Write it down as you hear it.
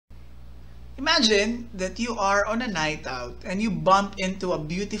Imagine that you are on a night out and you bump into a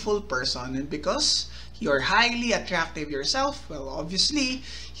beautiful person, and because you're highly attractive yourself, well, obviously,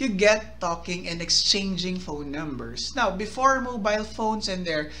 you get talking and exchanging phone numbers. Now, before mobile phones and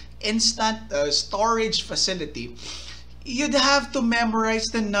their instant storage facility, you'd have to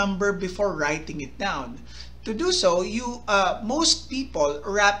memorize the number before writing it down. To do so, most people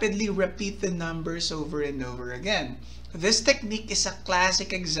rapidly repeat the numbers over and over again. This technique is a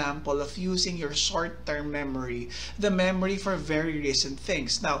classic example of using your short-term memory, the memory for very recent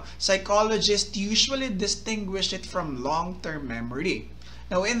things. Now, psychologists usually distinguish it from long-term memory.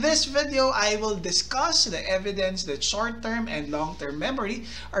 Now, in this video, I will discuss the evidence that short-term and long-term memory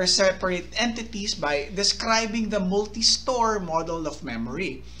are separate entities by describing the multi-store model of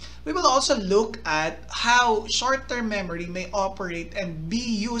memory. We will also look at how short-term memory may operate and be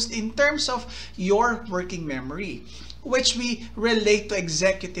used in terms of your working memory, which we relate to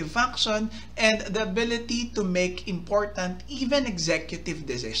executive function and the ability to make important, even executive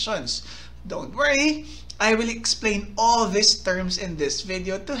decisions. Don't worry, I will explain all these terms in this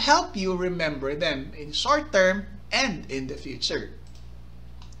video to help you remember them in short term and in the future.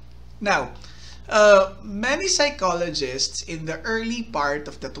 Now, many psychologists in the early part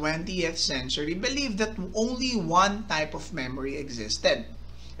of the 20th century believed that only one type of memory existed.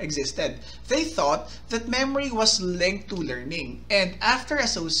 They thought that memory was linked to learning, and after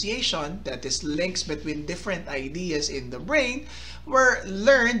association, that is links between different ideas in the brain, were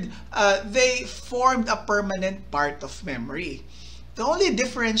learned, they formed a permanent part of memory. The only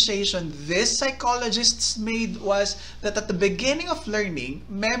differentiation these psychologists made was that at the beginning of learning,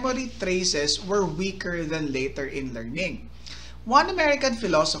 memory traces were weaker than later in learning. One American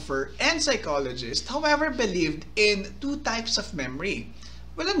philosopher and psychologist, however, believed in two types of memory.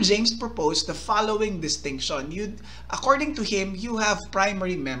 William James proposed the following distinction. According to him, you have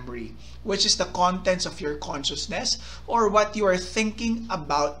primary memory, which is the contents of your consciousness or what you are thinking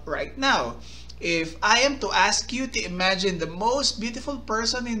about right now. If I am to ask you to imagine the most beautiful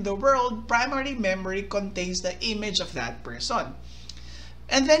person in the world, primary memory contains the image of that person.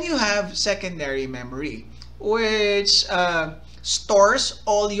 And then you have secondary memory, which stores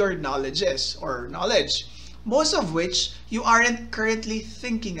all your knowledge, most of which you aren't currently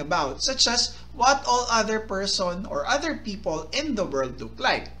thinking about, such as what all other person or other people in the world look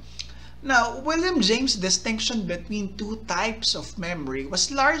like. Now, William James' distinction between two types of memory was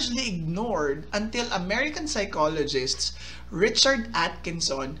largely ignored until American psychologists Richard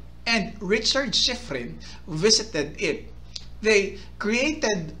Atkinson and Richard Schifrin visited it. They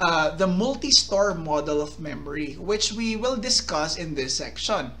created the multi-store model of memory, which we will discuss in this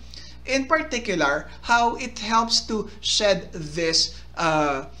section. In particular, how it helps to shed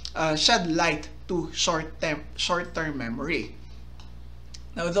light to short-term memory.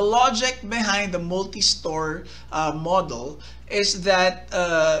 Now, the logic behind the multi-store model is that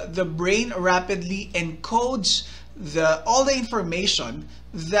the brain rapidly encodes all the information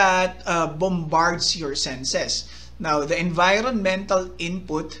that bombards your senses. Now, the environmental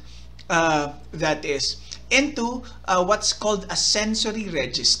input that is into what's called a sensory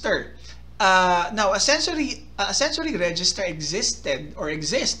register. Now, a sensory register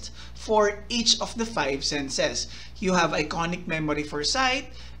exists for each of the five senses. You have iconic memory for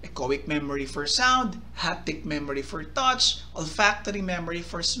sight, echoic memory for sound, haptic memory for touch, olfactory memory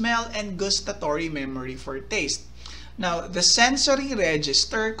for smell, and gustatory memory for taste. Now, the sensory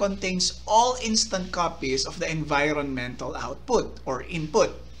register contains all instant copies of the environmental output or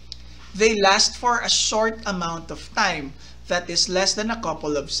input. They last for a short amount of time, that is less than a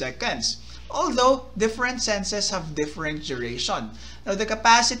couple of seconds, although different senses have different duration. Now, the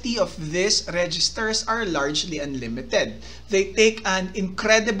capacity of these registers are largely unlimited. They take an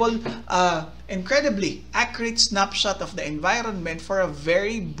incredibly accurate snapshot of the environment for a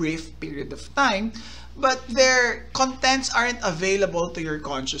very brief period of time, but their contents aren't available to your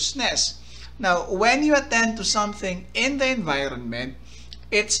consciousness. Now, when you attend to something in the environment,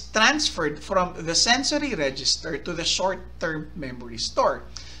 it's transferred from the sensory register to the short-term memory store.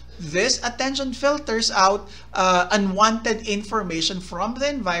 This attention filters out unwanted information from the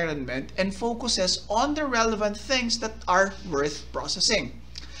environment and focuses on the relevant things that are worth processing.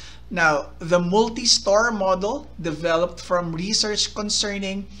 Now, the multi-store model developed from research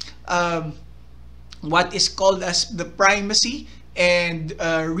concerning what is called as the primacy and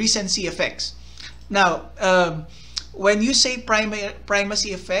recency effects. Now, When you say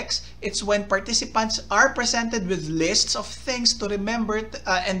primacy effects, it's when participants are presented with lists of things to remember,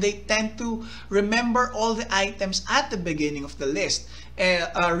 and they tend to remember all the items at the beginning of the list.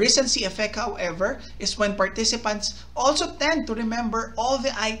 Recency effect, however, is when participants also tend to remember all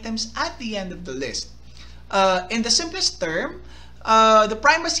the items at the end of the list. In the simplest term, the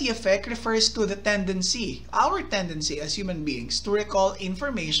primacy effect refers to the tendency, our tendency as human beings, to recall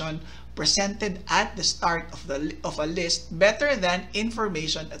information presented at the start of a list better than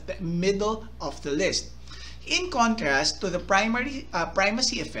information at the middle of the list. In contrast to the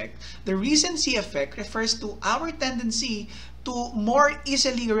primacy effect, the recency effect refers to our tendency to more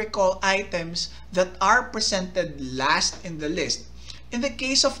easily recall items that are presented last in the list. In the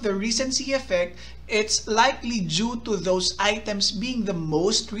case of the recency effect, it's likely due to those items being the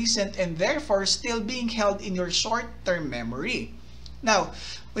most recent and therefore still being held in your short-term memory. Now,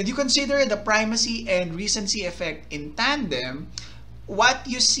 when you consider the primacy and recency effect in tandem, what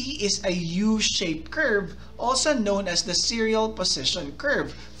you see is a U-shaped curve, also known as the serial position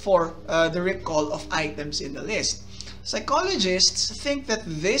curve, for the recall of items in the list. Psychologists think that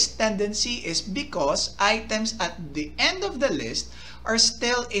this tendency is because items at the end of the list are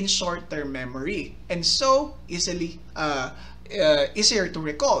still in short-term memory and so easier to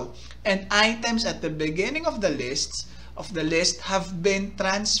recall, and items at the beginning of the list have been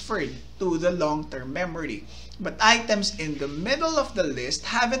transferred to the long-term memory. But items in the middle of the list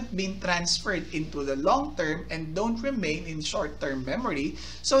haven't been transferred into the long-term and don't remain in short-term memory,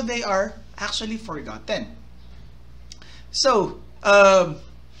 so they are actually forgotten. So,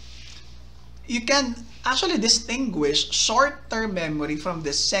 you can actually distinguish short-term memory from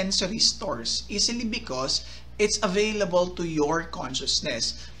the sensory stores easily because it's available to your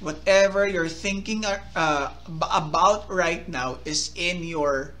consciousness. Whatever you're thinking about right now is in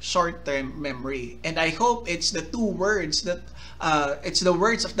your short-term memory. And I hope it's the words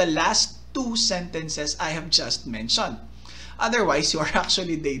of the last two sentences I have just mentioned. Otherwise, you are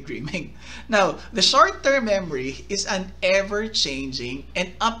actually daydreaming. Now, the short-term memory is an ever-changing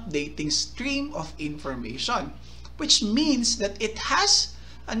and updating stream of information, which means that it has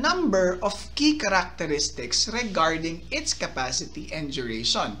a number of key characteristics regarding its capacity and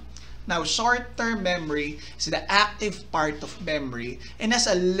duration. Now, short-term memory is the active part of memory and has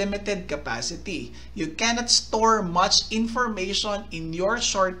a limited capacity. You cannot store much information in your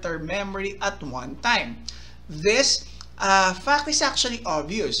short-term memory at one time. This fact is actually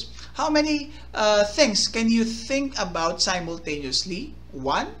obvious. How many things can you think about simultaneously?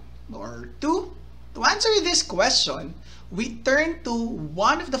 One or two? To answer this question, we turn to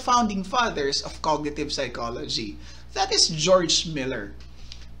one of the founding fathers of cognitive psychology. That is George Miller.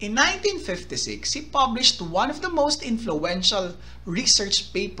 In 1956, he published one of the most influential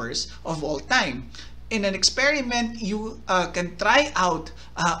research papers of all time. In an experiment you can try out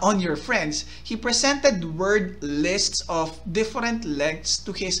on your friends, he presented word lists of different lengths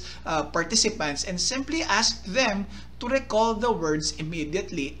to his participants and simply asked them to recall the words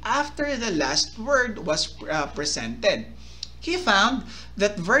immediately after the last word was presented. He found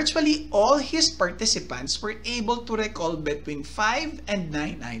that virtually all his participants were able to recall between 5 and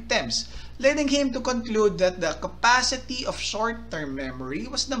 9 items, leading him to conclude that the capacity of short-term memory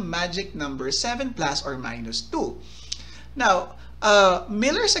was the magic number 7 plus or minus 2. Now,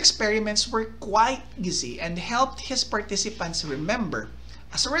 Miller's experiments were quite easy and helped his participants remember.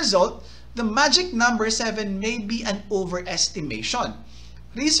 As a result, the magic number 7 may be an overestimation.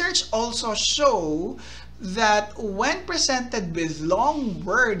 Research also show that when presented with long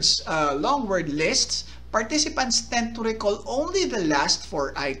word lists, participants tend to recall only the last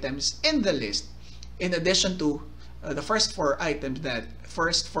 4 items in the list, in addition to the first four items. That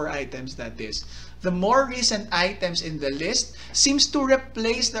is, the more recent items in the list seems to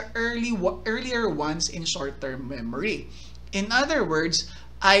replace the earlier ones in short-term memory. In other words,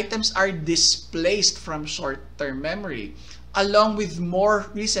 items are displaced from short-term memory. Along with more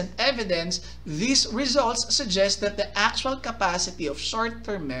recent evidence, these results suggest that the actual capacity of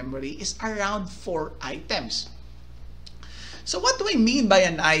short-term memory is around 4 items. So what do I mean by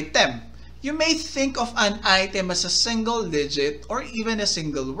an item? You may think of an item as a single digit or even a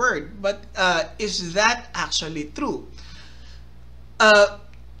single word, but is that actually true?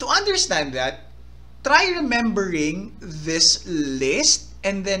 To understand that, try remembering this list,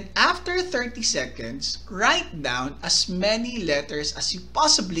 and then after 30 seconds, write down as many letters as you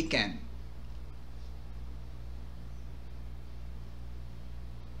possibly can.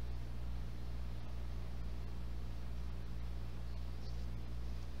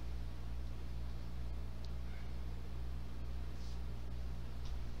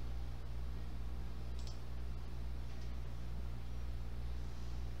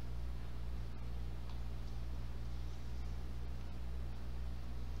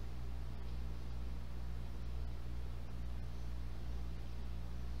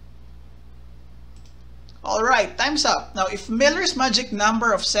 Alright, time's up. Now, if Miller's magic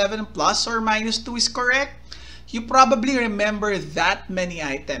number of 7 plus or minus 2 is correct, you probably remember that many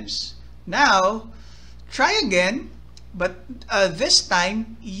items. Now, try again, but this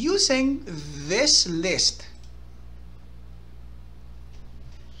time using this list.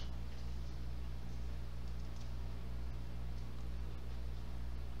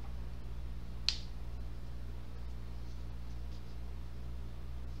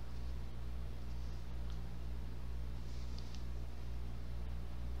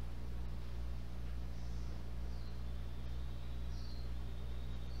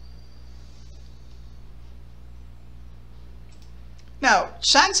 Now,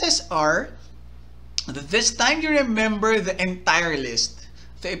 chances are that this time you remember the entire list.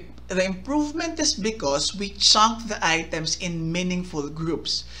 The improvement is because we chunk the items in meaningful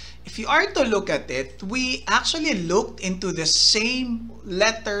groups. If you are to look at it, we actually looked into the same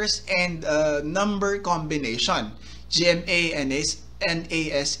letters and number combination. GMA, NASA,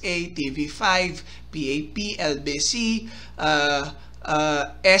 TV5, PAP, LBC,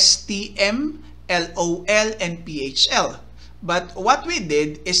 STM, LOL, and PHL. But what we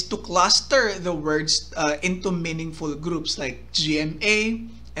did is to cluster the words into meaningful groups like GMA,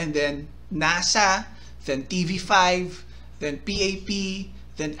 and then NASA, then TV5, then PAP,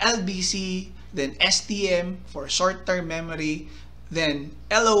 then LBC, then STM for short-term memory, then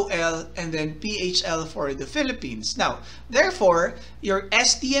LOL, and then PHL for the Philippines. Now, therefore, your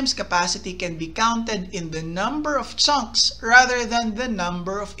STM's capacity can be counted in the number of chunks rather than the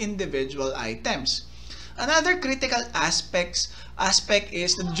number of individual items. Another critical aspect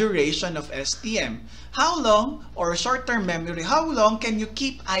is the duration of STM. How long, or short-term memory, how long can you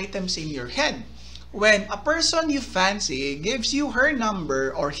keep items in your head? When a person you fancy gives you her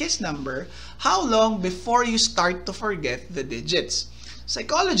number or his number, how long before you start to forget the digits?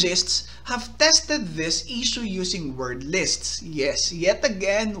 Psychologists have tested this issue using word lists. Yes, yet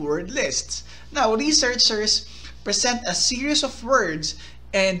again, word lists. Now, researchers present a series of words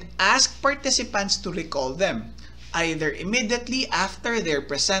and ask participants to recall them, either immediately after they're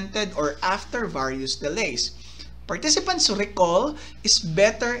presented or after various delays. Participants recall is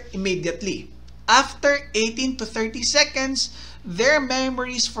better immediately. After 18 to 30 seconds, their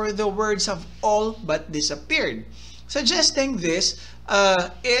memories for the words have all but disappeared, suggesting this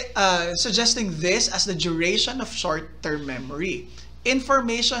as the duration of short-term memory.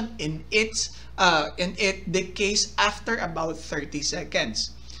 Information in it decays after about 30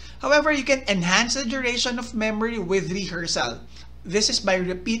 seconds. However, you can enhance the duration of memory with rehearsal. This is by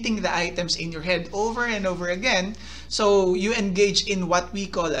repeating the items in your head over and over again, so you engage in what we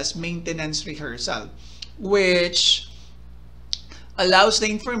call as maintenance rehearsal, which allows the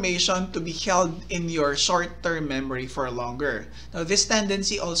information to be held in your short-term memory for longer. Now, this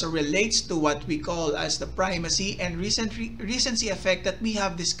tendency also relates to what we call as the primacy and recency effect that we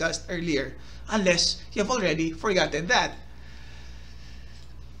have discussed earlier, unless you've already forgotten that.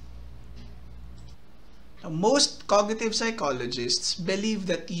 Now, most cognitive psychologists believe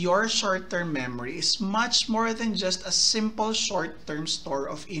that your short-term memory is much more than just a simple short-term store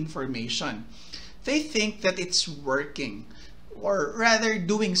of information. They think that it's working, or rather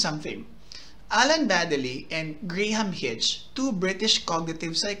doing something. Alan Baddeley and Graham Hitch, two British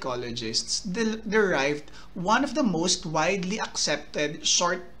cognitive psychologists, derived one of the most widely accepted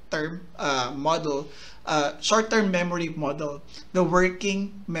short-term memory model, the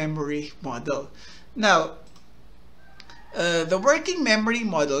working memory model. Now, the working memory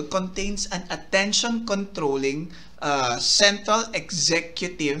model contains an attention-controlling central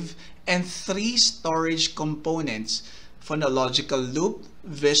executive and three storage components: phonological loop,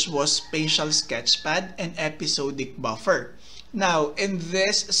 visuospatial sketchpad, and episodic buffer. Now, in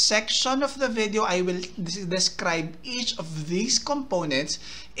this section of the video, I will describe each of these components,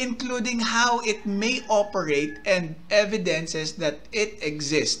 including how it may operate and evidences that it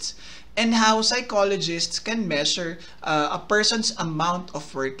exists, and how psychologists can measure a person's amount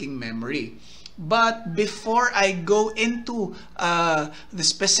of working memory. But before I go into the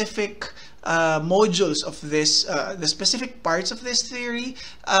specific modules of this, the specific parts of this theory,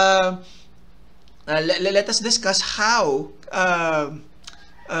 let us discuss how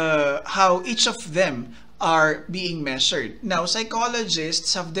each of them are being measured. Now,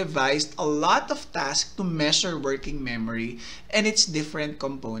 psychologists have devised a lot of tasks to measure working memory and its different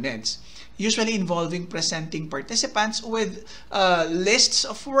components, usually involving presenting participants with lists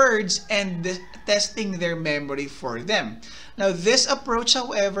of words and testing their memory for them. Now, this approach,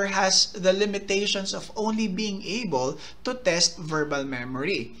 however, has the limitations of only being able to test verbal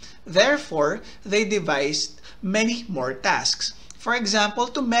memory. Therefore, they devised many more tasks. For example,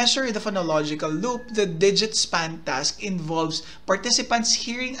 to measure the phonological loop, the digit span task involves participants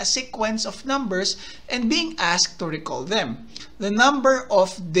hearing a sequence of numbers and being asked to recall them. The number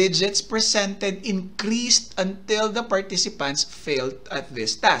of digits presented increased until the participants failed at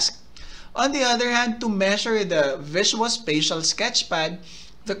this task. On the other hand, to measure the visual spatial sketchpad,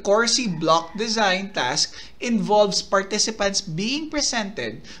 the Corsi block design task involves participants being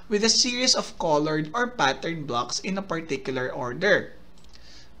presented with a series of colored or patterned blocks in a particular order.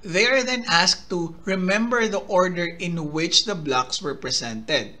 They are then asked to remember the order in which the blocks were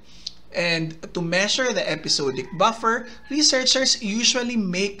presented. And to measure the episodic buffer, researchers usually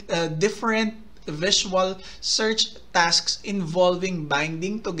make different visual search tasks involving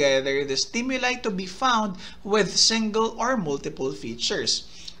binding together the stimuli to be found with single or multiple features.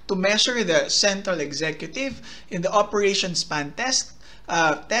 To measure the central executive in the operation span test,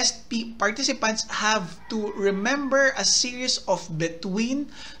 participants have to remember a series of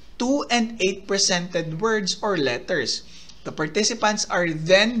between 2 and 8 presented words or letters. The participants are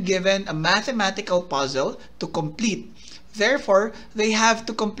then given a mathematical puzzle to complete. Therefore, they have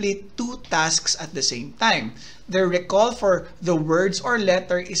to complete 2 tasks at the same time. Their recall for the words or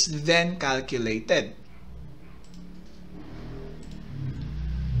letter is then calculated.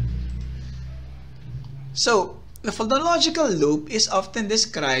 So, the phonological loop is often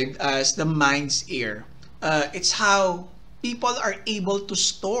described as the mind's ear. It's how people are able to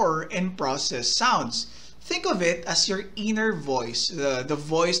store and process sounds. Think of it as your inner voice, the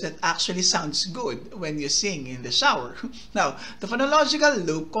voice that actually sounds good when you sing in the shower. Now, the phonological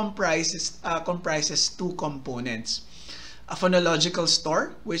loop comprises 2 components. A phonological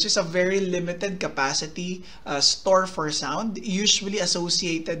store, which is a very limited capacity store for sound, usually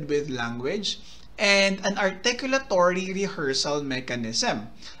associated with language, and an articulatory rehearsal mechanism,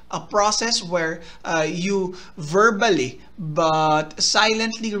 a process where you verbally but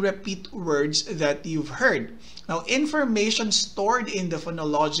silently repeat words that you've heard. Now, information stored in the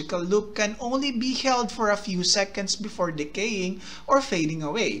phonological loop can only be held for a few seconds before decaying or fading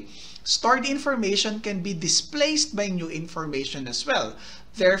away. Stored information can be displaced by new information as well.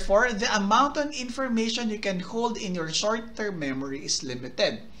 Therefore, the amount of information you can hold in your short-term memory is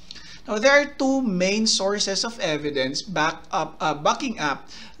limited. Now, there are 2 main sources of evidence backing up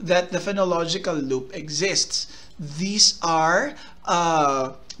that the phonological loop exists. These are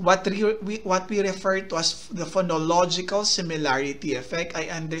what we refer to as the phonological similarity effect. I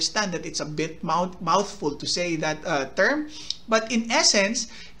understand that it's a bit mouthful to say that term, but in essence,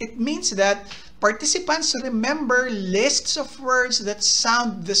 it means that participants remember lists of words that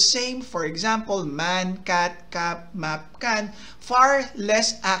sound the same, for example, man, cat, cap, map, can, far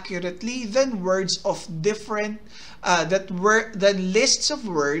less accurately than words of different, than lists of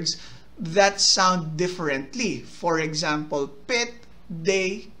words that sound differently. For example, pit,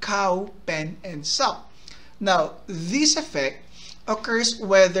 day, cow, pen, and suck. Now, this effect occurs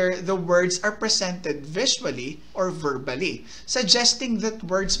whether the words are presented visually or verbally, suggesting that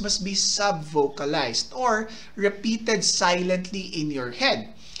words must be sub-vocalized or repeated silently in your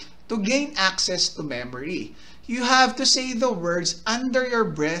head. To gain access to memory, you have to say the words under your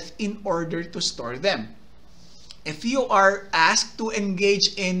breath in order to store them. If you are asked to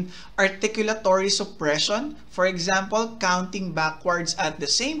engage in articulatory suppression, for example, counting backwards at the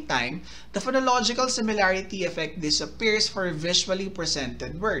same time, the phonological similarity effect disappears for visually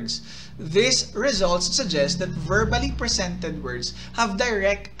presented words. These results suggest that verbally presented words have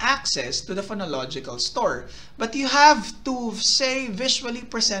direct access to the phonological store, but you have to say visually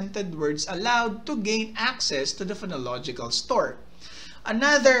presented words aloud to gain access to the phonological store.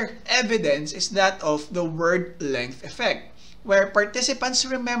 Another evidence is that of the word length effect, where participants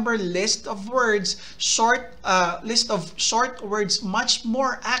remember list of short words much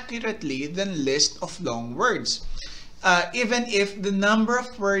more accurately than list of long words, even if the number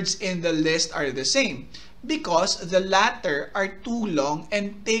of words in the list are the same, because the latter are too long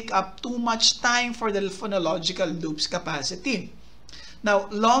and take up too much time for the phonological loop's capacity. Now,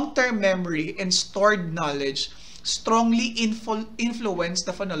 long-term memory and stored knowledge strongly influence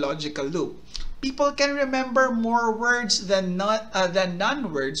the phonological loop. People can remember more words than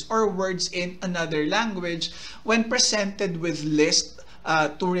non-words or words in another language when presented with lists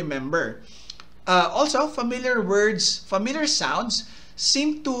to remember. Also, familiar sounds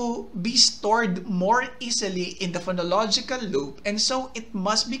seem to be stored more easily in the phonological loop, and so it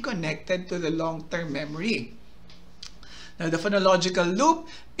must be connected to the long-term memory. Now, the phonological loop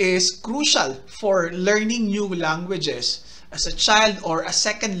is crucial for learning new languages as a child or a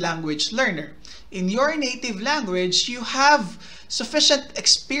second language learner. In your native language, you have sufficient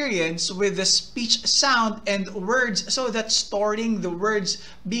experience with the speech sound and words so that storing the words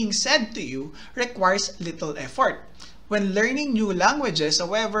being said to you requires little effort. When learning new languages,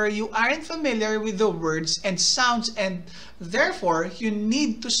 however, you aren't familiar with the words and sounds, and therefore you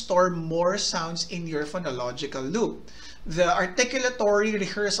need to store more sounds in your phonological loop. The articulatory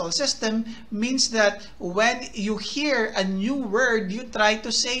rehearsal system means that when you hear a new word, you try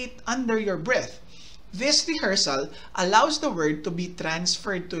to say it under your breath. This rehearsal allows the word to be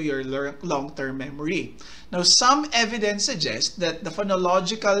transferred to your long-term memory. Now, some evidence suggests that the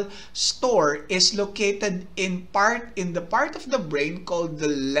phonological store is located in the part of the brain called the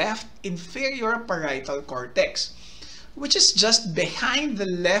left inferior parietal cortex, which is just behind the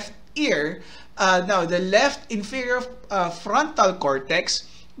left ear. Now, the left inferior frontal cortex,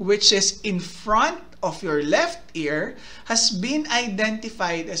 which is in front of your left ear, has been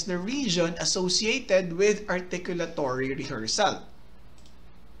identified as the region associated with articulatory rehearsal.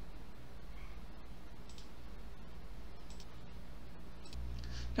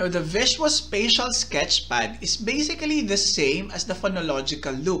 Now, the visuospatial sketchpad is basically the same as the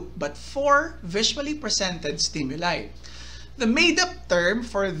phonological loop, but for visually presented stimuli. The made-up term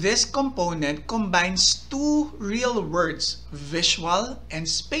for this component combines two real words, visual and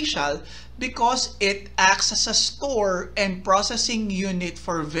spatial, because it acts as a store and processing unit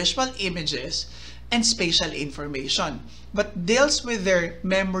for visual images and spatial information, but deals with their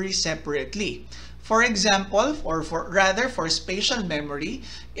memory separately. For example, for spatial memory,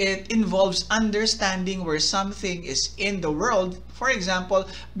 it involves understanding where something is in the world. For example,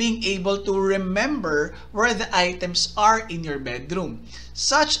 being able to remember where the items are in your bedroom.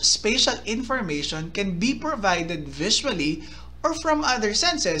 Such spatial information can be provided visually or from other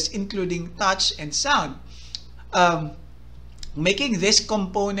senses, including touch and sound, making this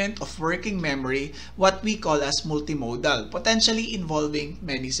component of working memory what we call as multimodal, potentially involving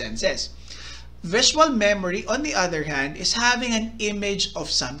many senses. Visual memory, on the other hand, is having an image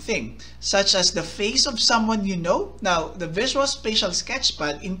of something, such as the face of someone you know. Now, the visuospatial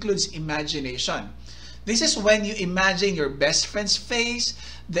sketchpad includes imagination. This is when you imagine your best friend's face.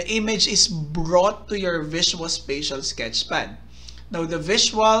 The image is brought to your visuospatial sketchpad. Now, the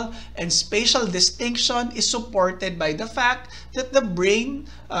visual and spatial distinction is supported by the fact that the brain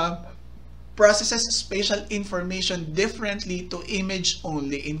processes spatial information differently to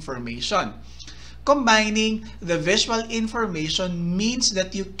image-only information. Combining the visual information means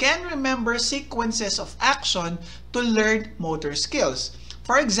that you can remember sequences of action to learn motor skills.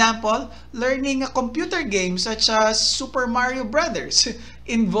 For example, learning a computer game such as Super Mario Brothers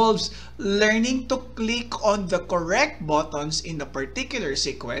involves learning to click on the correct buttons in a particular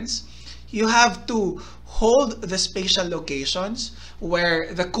sequence. You have to hold the spatial locations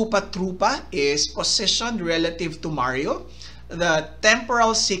where the Koopa Troopa is positioned relative to Mario. The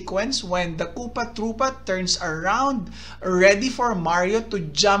temporal sequence when the Koopa Troopa turns around ready for Mario to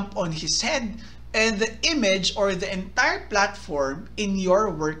jump on his head, and the image or the entire platform in your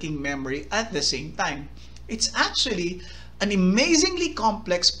working memory at the same time. It's actually an amazingly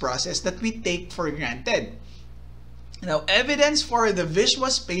complex process that we take for granted. Now, evidence for the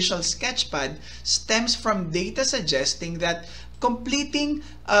visuospatial sketchpad stems from data suggesting that completing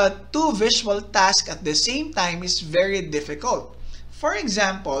two visual tasks at the same time is very difficult. For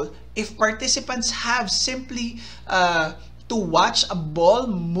example, if participants have simply to watch a ball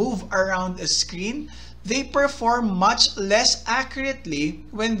move around a screen, they perform much less accurately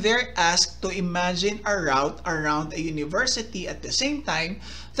when they're asked to imagine a route around a university at the same time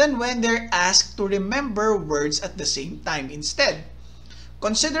than when they're asked to remember words at the same time instead.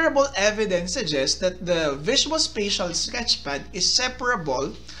 Considerable evidence suggests that the visuospatial sketchpad is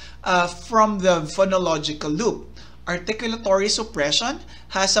separable from the phonological loop. Articulatory suppression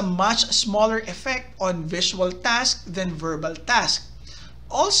has a much smaller effect on visual tasks than verbal tasks.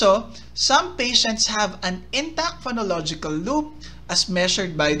 Also, some patients have an intact phonological loop as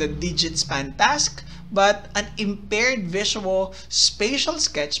measured by the digit span task, but an impaired visuospatial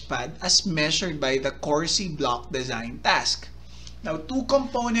sketchpad as measured by the Corsi block design task. Now, two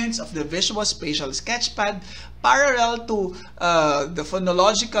components of the visuospatial sketchpad parallel to the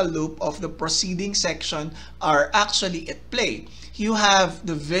phonological loop of the preceding section are actually at play. You have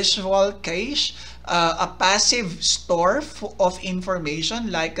the visual cache, a passive store of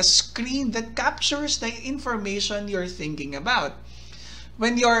information like a screen that captures the information you're thinking about.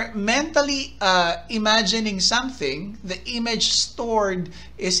 When you're mentally imagining something, the image stored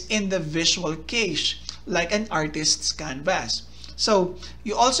is in the visual cache, like an artist's canvas. So,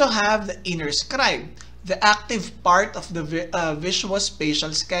 you also have the inner scribe, the active part of the visual spatial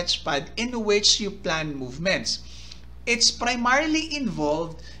sketchpad in which you plan movements. It's primarily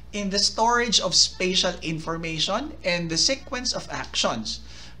involved in the storage of spatial information and the sequence of actions.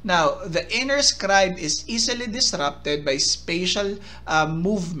 Now, the inner scribe is easily disrupted by spatial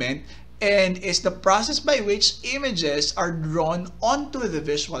movement and is the process by which images are drawn onto the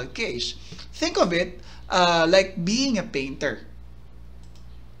visual cache. Think of it like being a painter.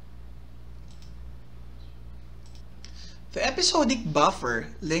 The episodic buffer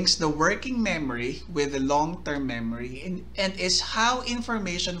links the working memory with the long-term memory and is how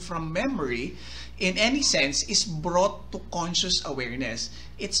information from memory, in any sense, is brought to conscious awareness.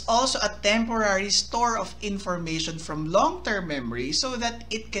 It's also a temporary store of information from long-term memory so that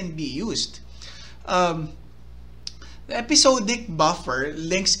it can be used. The episodic buffer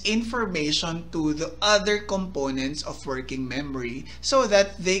links information to the other components of working memory so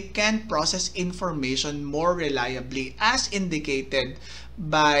that they can process information more reliably, as indicated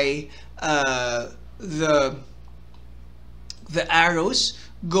by the arrows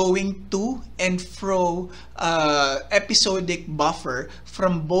going to and fro episodic buffer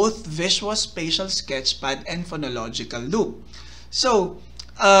from both Visual Spatial Sketchpad and phonological loop. So,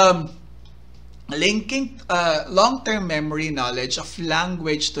 linking long-term memory knowledge of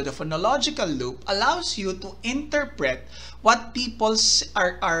language to the phonological loop allows you to interpret what people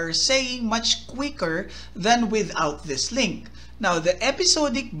are saying much quicker than without this link. Now, the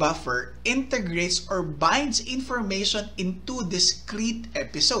episodic buffer integrates or binds information into discrete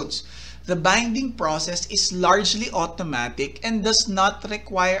episodes. The binding process is largely automatic and does not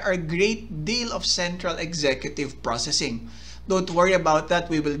require a great deal of central executive processing. Don't worry about that.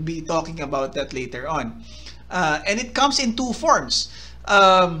 We will be talking about that later on. And it comes in two forms.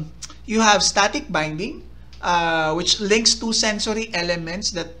 You have static binding, which links two sensory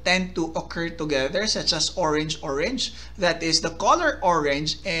elements that tend to occur together, such as orange, that is the color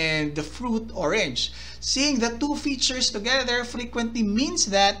orange, and the fruit orange. Seeing the two features together frequently means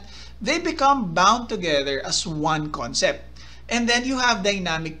that they become bound together as one concept. And then you have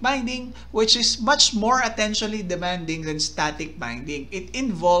dynamic binding, which is much more attentionally demanding than static binding. It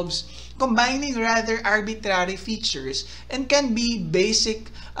involves combining rather arbitrary features and can be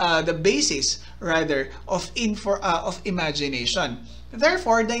the basis rather of imagination.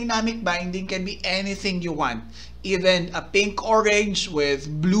 Therefore, dynamic binding can be anything you want. Even a pink orange with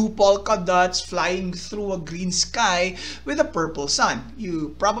blue polka dots flying through a green sky with a purple sun.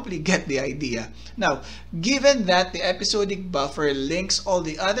 You probably get the idea. Now, given that the episodic buffer links all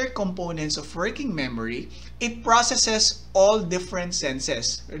the other components of working memory, it processes all different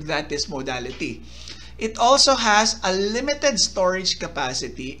senses. That is modality. It also has a limited storage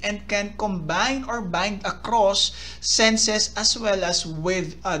capacity and can combine or bind across senses as well as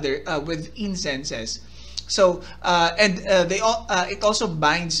within senses. So, it also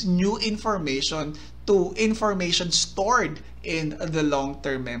binds new information to information stored in the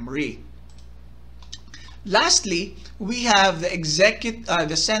long-term memory. Lastly, we have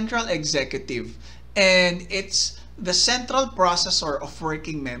the central executive, and it's the central processor of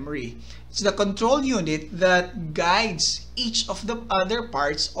working memory. It's the control unit that guides each of the other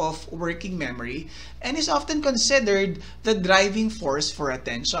parts of working memory and is often considered the driving force for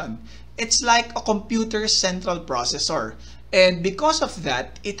attention. It's like a computer's central processor, and because of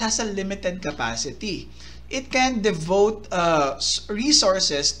that, it has a limited capacity. It can devote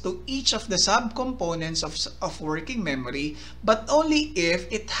resources to each of the subcomponents of working memory, but only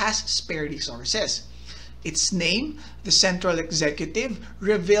if it has spare resources. Its name, the central executive,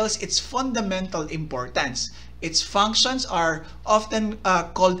 reveals its fundamental importance. Its functions are often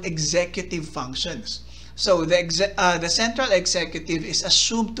called executive functions. So the central executive is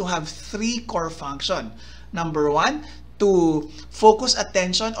assumed to have three core functions. Number one, to focus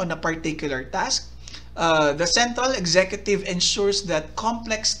attention on a particular task. The central executive ensures that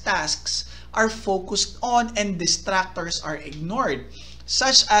complex tasks are focused on and distractors are ignored,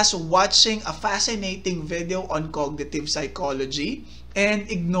 such as watching a fascinating video on cognitive psychology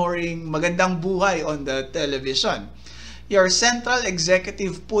and ignoring Magandang Buhay on the television. Your central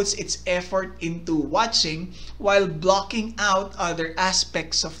executive puts its effort into watching while blocking out other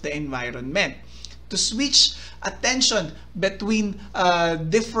aspects of the environment. To switch attention between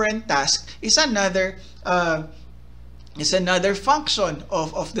different tasks is another function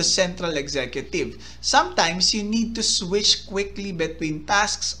of the central executive. Sometimes you need to switch quickly between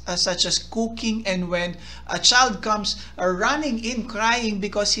tasks such as cooking and when a child comes running in crying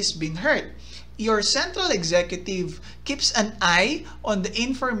because he's been hurt. your central executive keeps an eye on the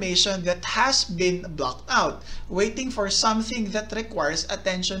information that has been blocked out, waiting for something that requires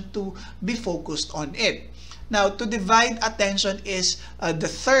attention to be focused on it. Now, to divide attention is the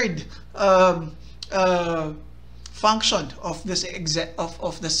third function of this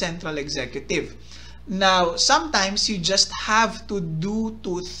of the central executive. Now, sometimes you just have to do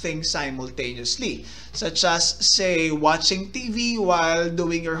two things simultaneously, such as, say, watching TV while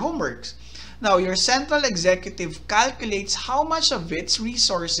doing your homeworks. Now, your central executive calculates how much of its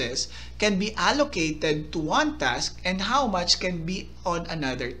resources can be allocated to one task and how much can be on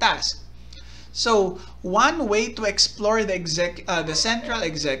another task. So, one way to explore the central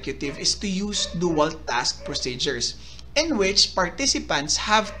executive is to use dual task procedures, in which participants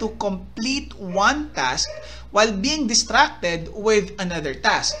have to complete one task while being distracted with another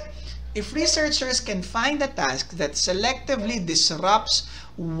task. If researchers can find a task that selectively disrupts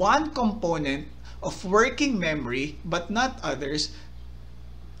one component of working memory but not others,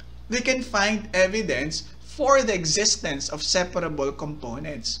 they can find evidence for the existence of separable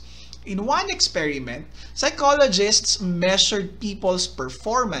components. In one experiment, psychologists measured people's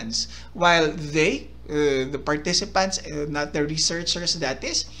performance while the participants, not the researchers that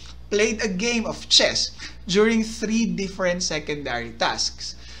is, played a game of chess during 3 different secondary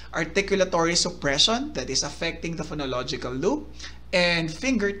tasks. Articulatory suppression, that is affecting the phonological loop, and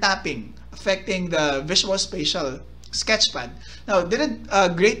finger tapping, affecting the visual spatial sketchpad. Now, it didn't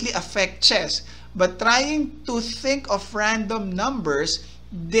greatly affect chess, but trying to think of random numbers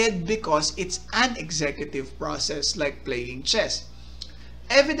did, because it's an executive process like playing chess.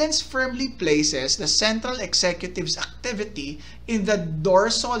 Evidence firmly places the central executive's activity in the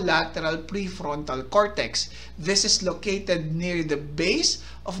dorsolateral prefrontal cortex. This is located near the base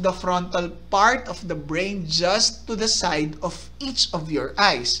of the frontal part of the brain, just to the side of each of your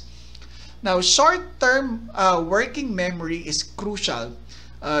eyes. Now, short-term working memory is crucial.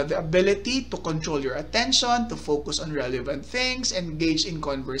 The ability to control your attention, to focus on relevant things, engage in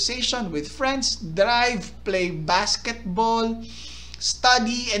conversation with friends, drive, play basketball,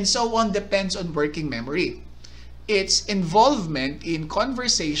 study, and so on depends on working memory. Its involvement in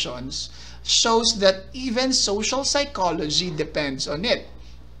conversations shows that even social psychology depends on it.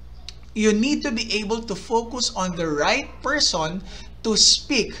 You need to be able to focus on the right person to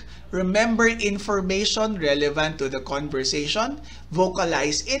speak, remember information relevant to the conversation,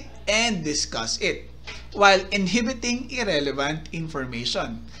 vocalize it, and discuss it, while inhibiting irrelevant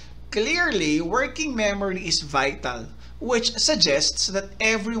information. Clearly, working memory is vital, which suggests that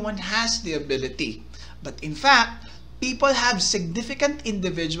everyone has the ability. But in fact, people have significant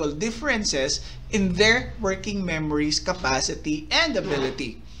individual differences in their working memory's capacity and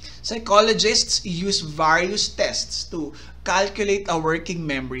ability. Psychologists use various tests to calculate a working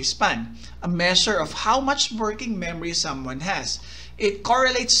memory span, a measure of how much working memory someone has. It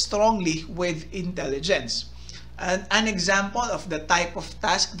correlates strongly with intelligence. An example of the type of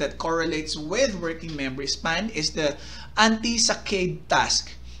task that correlates with working memory span is the anti-saccade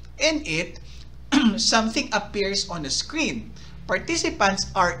task. In it, something appears on a screen. Participants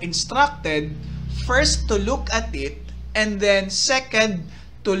are instructed first to look at it, and then second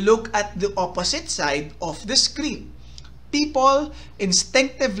to look at the opposite side of the screen. People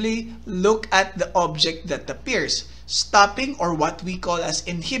instinctively look at the object that appears. Stopping, or what we call as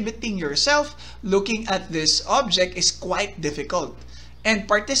inhibiting yourself looking at this object, is quite difficult. And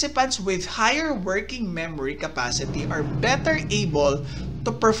participants with higher working memory capacity are better able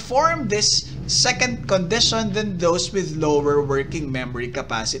to perform this second condition than those with lower working memory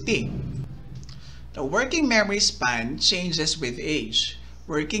capacity. The working memory span changes with age.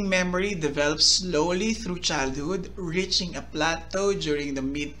 Working memory develops slowly through childhood, reaching a plateau during the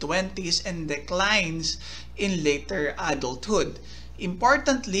mid-20s and declines in later adulthood.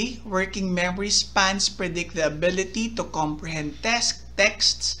 Importantly, working memory spans predict the ability to comprehend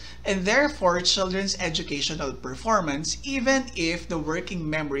texts and therefore children's educational performance, even if the working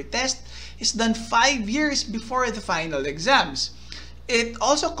memory test is done 5 years before the final exams. It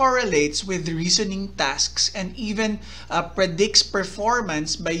also correlates with reasoning tasks and even predicts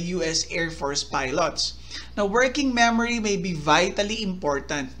performance by U.S. Air Force pilots. Now, working memory may be vitally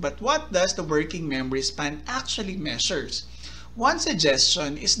important, but what does the working memory span actually measures? One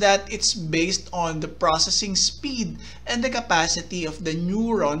suggestion is that it's based on the processing speed and the capacity of the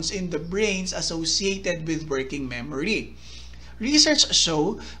neurons in the brains associated with working memory. Research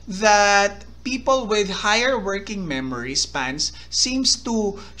show that people with higher working memory spans seems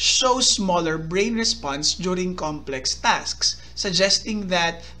to show smaller brain response during complex tasks, suggesting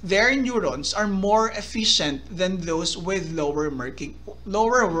that their neurons are more efficient than those with lower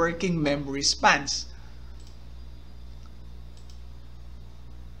working memory spans.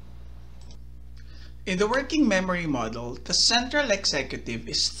 In the working memory model, the central executive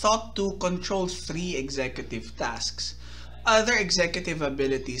is thought to control three executive tasks. Other executive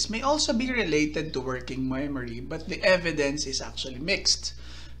abilities may also be related to working memory, but the evidence is actually mixed.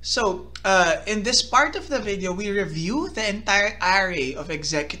 So, in this part of the video, we review the entire array of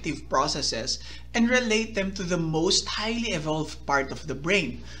executive processes and relate them to the most highly evolved part of the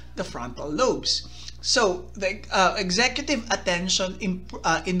brain, the frontal lobes. So, the executive attention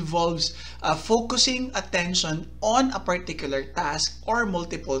involves focusing attention on a particular task or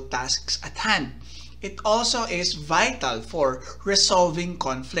multiple tasks at hand. It also is vital for resolving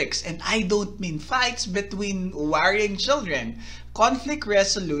conflicts. And I don't mean fights between worrying children. Conflict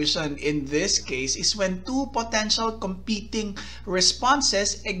resolution in this case is when two potential competing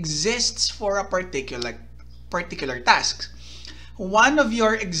responses exists for a particular task. One of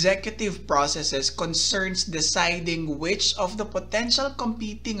your executive processes concerns deciding which of the potential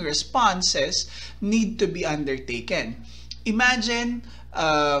competing responses need to be undertaken. Imagine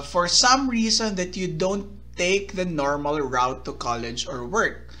for some reason that you don't take the normal route to college or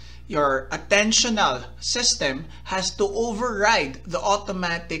work. Your attentional system has to override the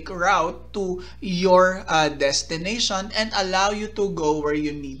automatic route to your destination and allow you to go where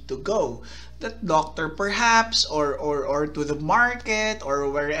you need to go. The doctor perhaps, or to the market, or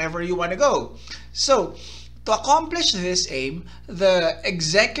wherever you want to go. So, to accomplish this aim, the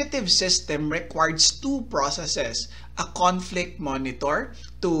executive system requires two processes. A conflict monitor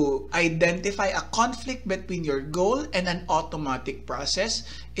to identify a conflict between your goal and an automatic process.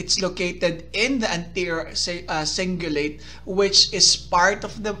 It's located in the anterior cingulate, which is the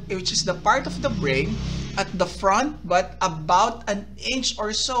part of the brain at the front, but about an inch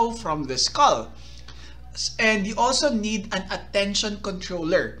or so from the skull. And you also need an attention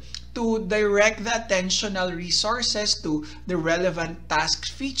controller to direct the attentional resources to the relevant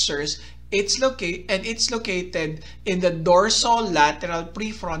task features. It's located in the dorsolateral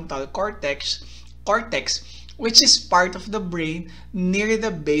prefrontal cortex, which is part of the brain near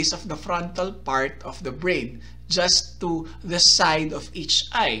the base of the frontal part of the brain, just to the side of each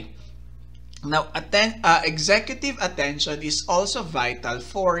eye. Now, executive attention is also vital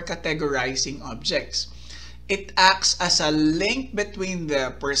for categorizing objects. It acts as a link between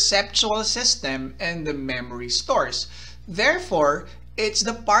the perceptual system and the memory stores. Therefore, it's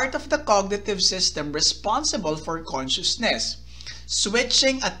the part of the cognitive system responsible for consciousness.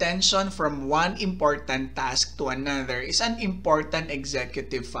 Switching attention from one important task to another is an important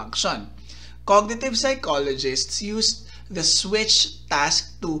executive function. Cognitive psychologists use the switch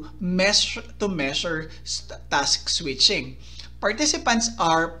task to measure task switching. Participants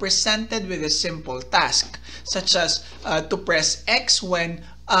are presented with a simple task, such as to press X when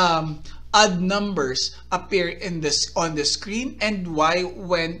odd numbers appear on the screen and Y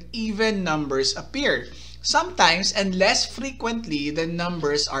when even numbers appear. Sometimes and less frequently, the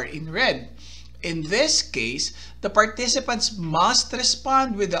numbers are in red. In this case, the participants must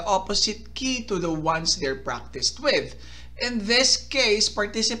respond with the opposite key to the ones they're practiced with. In this case,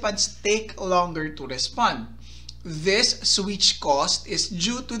 participants take longer to respond. This switch cost is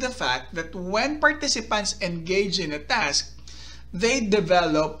due to the fact that when participants engage in a task, they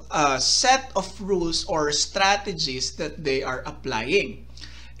develop a set of rules or strategies that they are applying.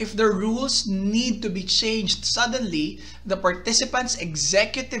 If the rules need to be changed suddenly, the participant's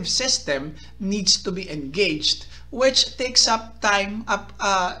executive system needs to be engaged, which takes up time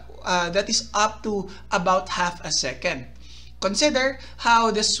that is up to about half a second. Consider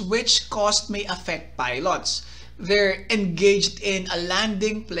how the switch cost may affect pilots. They're engaged in a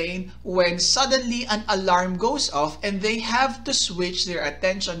landing plane when suddenly an alarm goes off and they have to switch their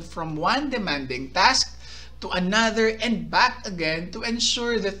attention from one demanding task to another and back again to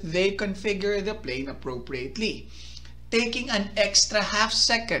ensure that they configure the plane appropriately. Taking an extra half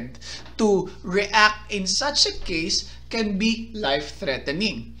second to react in such a case can be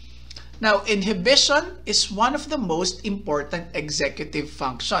life-threatening. Now, inhibition is one of the most important executive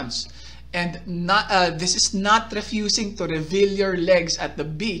functions. And this is not refusing to reveal your legs at the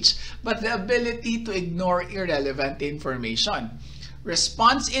beach, but the ability to ignore irrelevant information.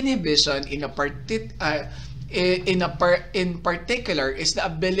 Response inhibition in particular is the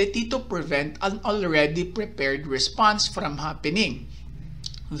ability to prevent an already prepared response from happening.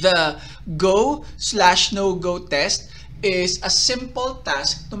 The go/no-go test is a simple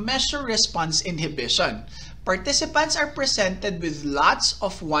task to measure response inhibition. Participants are presented with lots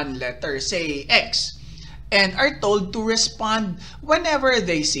of one letter, say X, and are told to respond whenever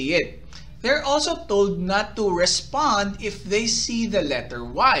they see it. They're also told not to respond if they see the letter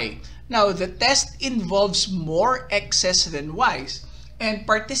Y. Now, the test involves more X's than Y's, and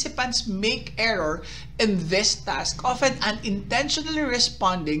participants make error in this task, often unintentionally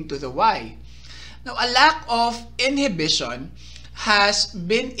responding to the Y. Now, a lack of inhibition has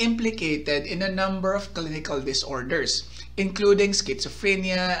been implicated in a number of clinical disorders, including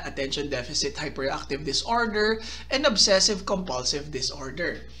schizophrenia, attention deficit hyperactive disorder, and obsessive compulsive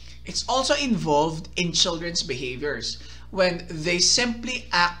disorder. It's also involved in children's behaviors when they simply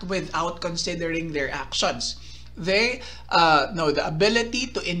act without considering their actions. They know the ability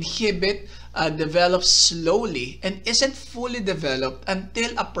to inhibit develops slowly and isn't fully developed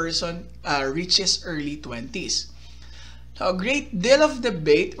until a person reaches early 20s. A great deal of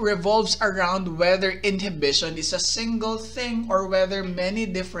debate revolves around whether inhibition is a single thing or whether many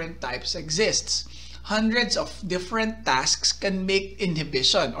different types exist. Hundreds of different tasks can make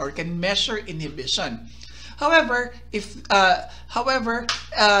inhibition or can measure inhibition. However,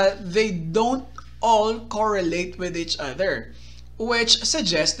 they don't all correlate with each other, which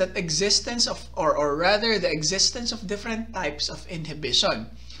suggests that existence of, or rather the existence of different types of inhibition.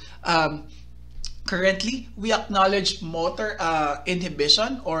 Currently, we acknowledge motor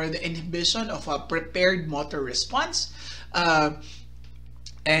inhibition or the inhibition of a prepared motor response.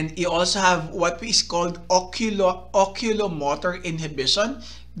 And you also have what is called oculomotor inhibition,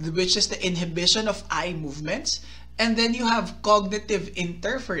 which is the inhibition of eye movements. And then you have cognitive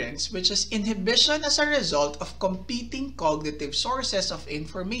interference, which is inhibition as a result of competing cognitive sources of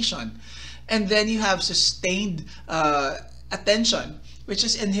information. And then you have sustained attention, which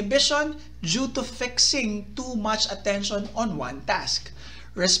is inhibition due to fixing too much attention on one task.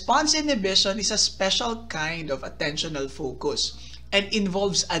 Response inhibition is a special kind of attentional focus and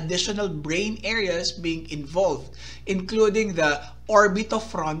involves additional brain areas being involved, including the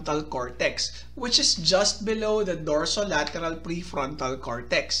orbitofrontal cortex, which is just below the dorsolateral prefrontal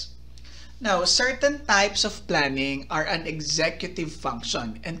cortex. Now, certain types of planning are an executive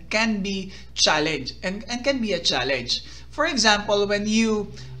function and can be challenged and can be a challenge. For example, when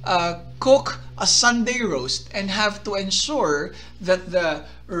you cook a Sunday roast and have to ensure that the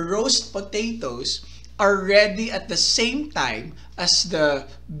roast potatoes are ready at the same time as the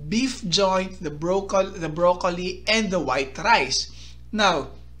beef joint, the broccoli, and the white rice. Now,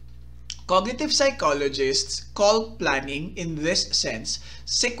 cognitive psychologists call planning in this sense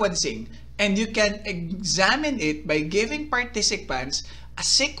sequencing, and you can examine it by giving participants a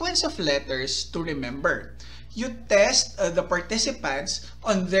sequence of letters to remember. You test the participants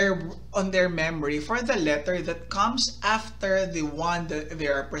on their memory for the letter that comes after the one that they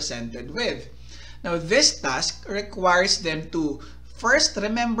are presented with. Now, this task requires them to first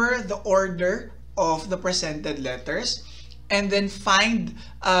remember the order of the presented letters, and then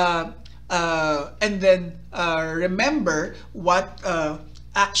remember what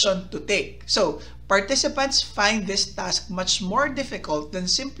action to take. So, participants find this task much more difficult than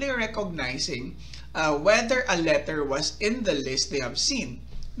simply recognizing whether a letter was in the list they have seen.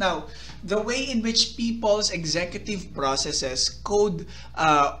 Now, the way in which people's executive processes code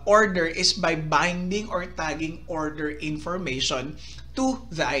order is by binding or tagging order information to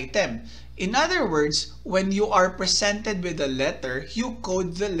the item. In other words, when you are presented with a letter, you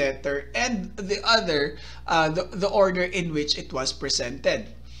code the letter and the order in which it was presented.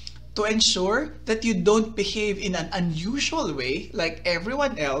 To ensure that you don't behave in an unusual way like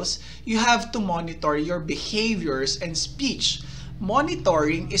everyone else, you have to monitor your behaviors and speech.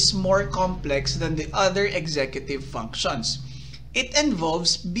 Monitoring is more complex than the other executive functions. It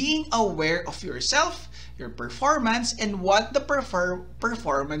involves being aware of yourself, your performance, and what the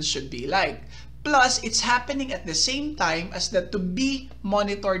performance should be like. Plus, it's happening at the same time as the to-be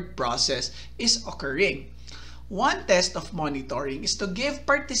monitored process is occurring. One test of monitoring is to give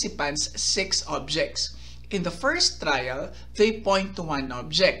participants 6 objects. In the first trial, they point to one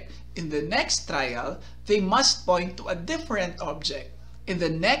object. In the next trial, they must point to a different object. In the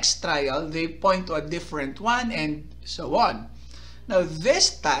next trial, they point to a different one, and so on. Now,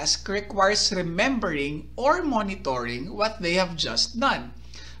 this task requires remembering or monitoring what they have just done.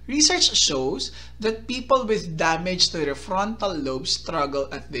 Research shows that people with damage to their frontal lobe struggle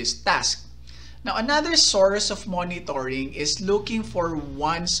at this task. Now, another source of monitoring is looking for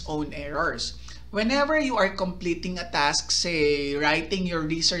one's own errors. Whenever you are completing a task, say writing your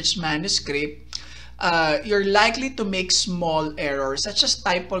research manuscript, you're likely to make small errors such as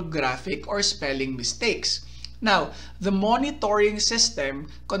typographic or spelling mistakes. Now, the monitoring system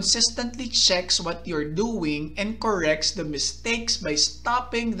consistently checks what you're doing and corrects the mistakes by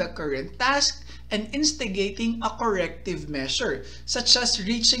stopping the current task and instigating a corrective measure, such as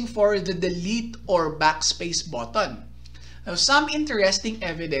reaching for the delete or backspace button. Now, some interesting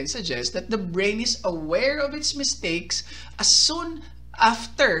evidence suggests that the brain is aware of its mistakes as soon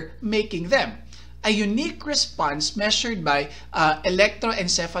after making them. A unique response measured by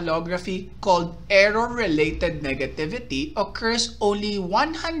electroencephalography called error-related negativity occurs only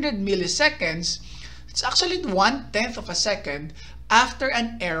 100 milliseconds. It's actually 1/10 of a second after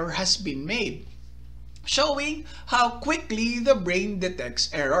an error has been made, showing how quickly the brain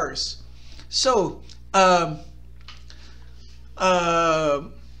detects errors. So,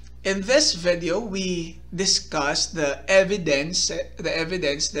 in this video, we discussed the evidence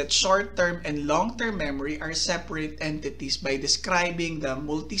that short-term and long-term memory are separate entities by describing the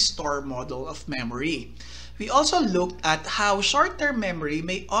multi-store model of memory. We also looked at how short-term memory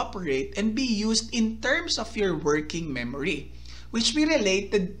may operate and be used in terms of your working memory, which we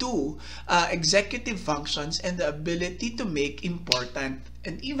related to executive functions and the ability to make important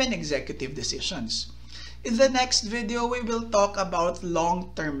and even executive decisions. In the next video, we will talk about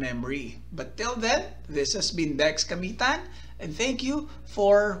long-term memory. But till then, this has been Dex Kamitan, and thank you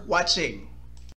for watching.